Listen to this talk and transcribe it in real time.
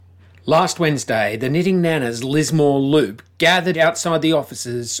Last Wednesday, the Knitting Nannas Lismore Loop gathered outside the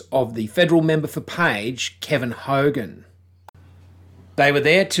offices of the federal member for Page, Kervin Hogan. They were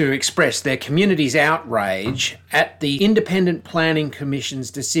there to express their community's outrage at the Independent Planning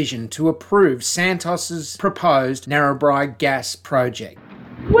Commission's decision to approve Santos's proposed Narrabri gas project.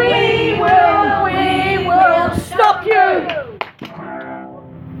 We will stop you!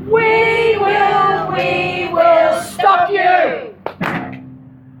 We will stop you!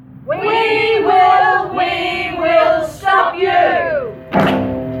 We will stop you!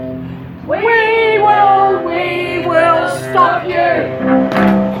 We will stop you!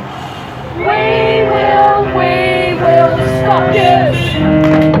 We will stop you!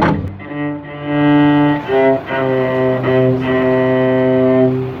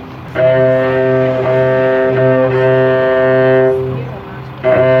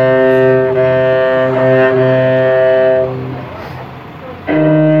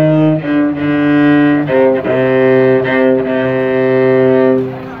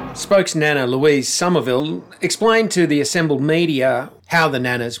 Spokesnanna Louise Somerville explained to the assembled media how the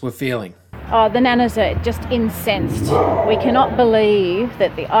Nannas were feeling. The Nannas are just incensed. We cannot believe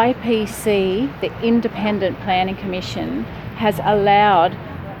that the IPC, the Independent Planning Commission, has allowed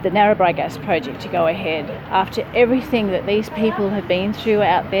the Narrabri gas project to go ahead after everything that these people have been through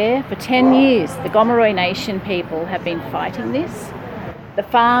out there. For 10 years, the Gomeroi Nation people have been fighting this. The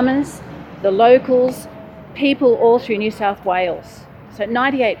farmers, the locals, people all through New South Wales. So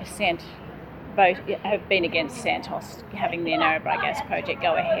 98% have been against Santos having the Narrabri gas project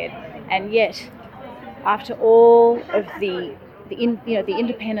go ahead. And yet, after all of the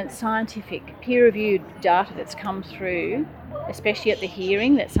independent scientific peer-reviewed data that's come through, especially at the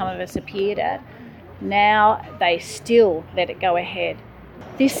hearing that some of us appeared at, now they still let it go ahead.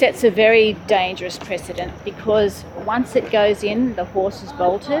 This sets a very dangerous precedent because once it goes in, the horse is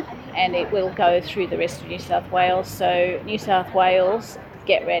bolted and it will go through the rest of New South Wales. So New South Wales,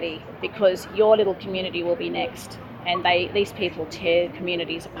 get ready because your little community will be next. And these people tear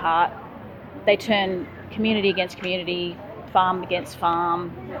communities apart. They turn community against community, farm against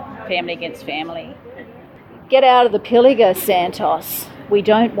farm, family against family. Get out of the Pilliga, Santos. We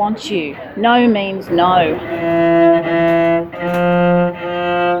don't want you. No means no.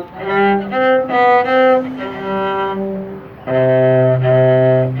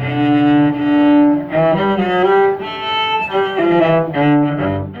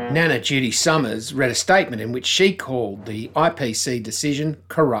 Nana Judy Summers read a statement in which she called the IPC decision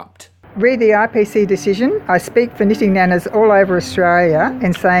corrupt. Read the IPC decision. I speak for knitting nanas all over Australia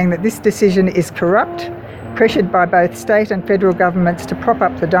in saying that this decision is corrupt, pressured by both state and federal governments to prop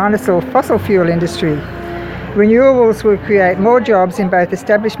up the dinosaur fossil fuel industry. Renewables will create more jobs in both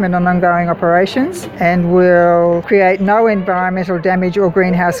establishment and ongoing operations and will create no environmental damage or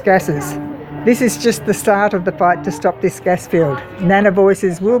greenhouse gases. This is just the start of the fight to stop this gas field. Nana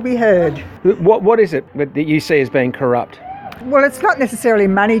voices will be heard. What is it that you see as being corrupt? Well, it's not necessarily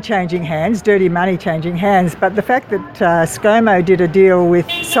money changing hands, dirty money changing hands, but the fact that ScoMo did a deal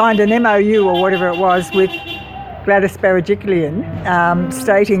signed an MOU or whatever it was with Gladys Berejiklian,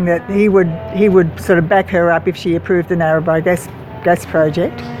 stating that he would sort of back her up if she approved the Narrabri gas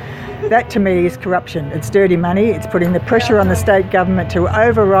project. That to me is corruption. It's dirty money. It's putting the pressure on the state government to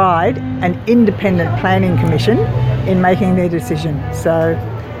override an independent planning commission in making their decision. So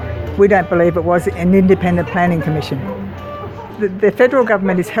we don't believe it was an independent planning commission. The federal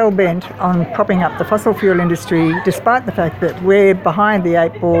government is hell-bent on propping up the fossil fuel industry despite the fact that we're behind the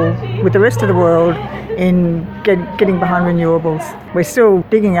eight ball with the rest of the world in getting behind renewables. We're still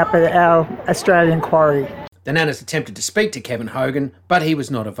digging up our Australian quarry. The Nannas attempted to speak to Kervin Hogan, but he was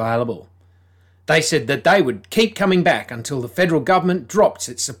not available. They said that they would keep coming back until the federal government drops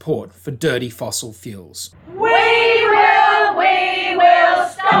its support for dirty fossil fuels. We will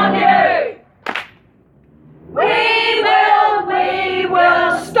stop you!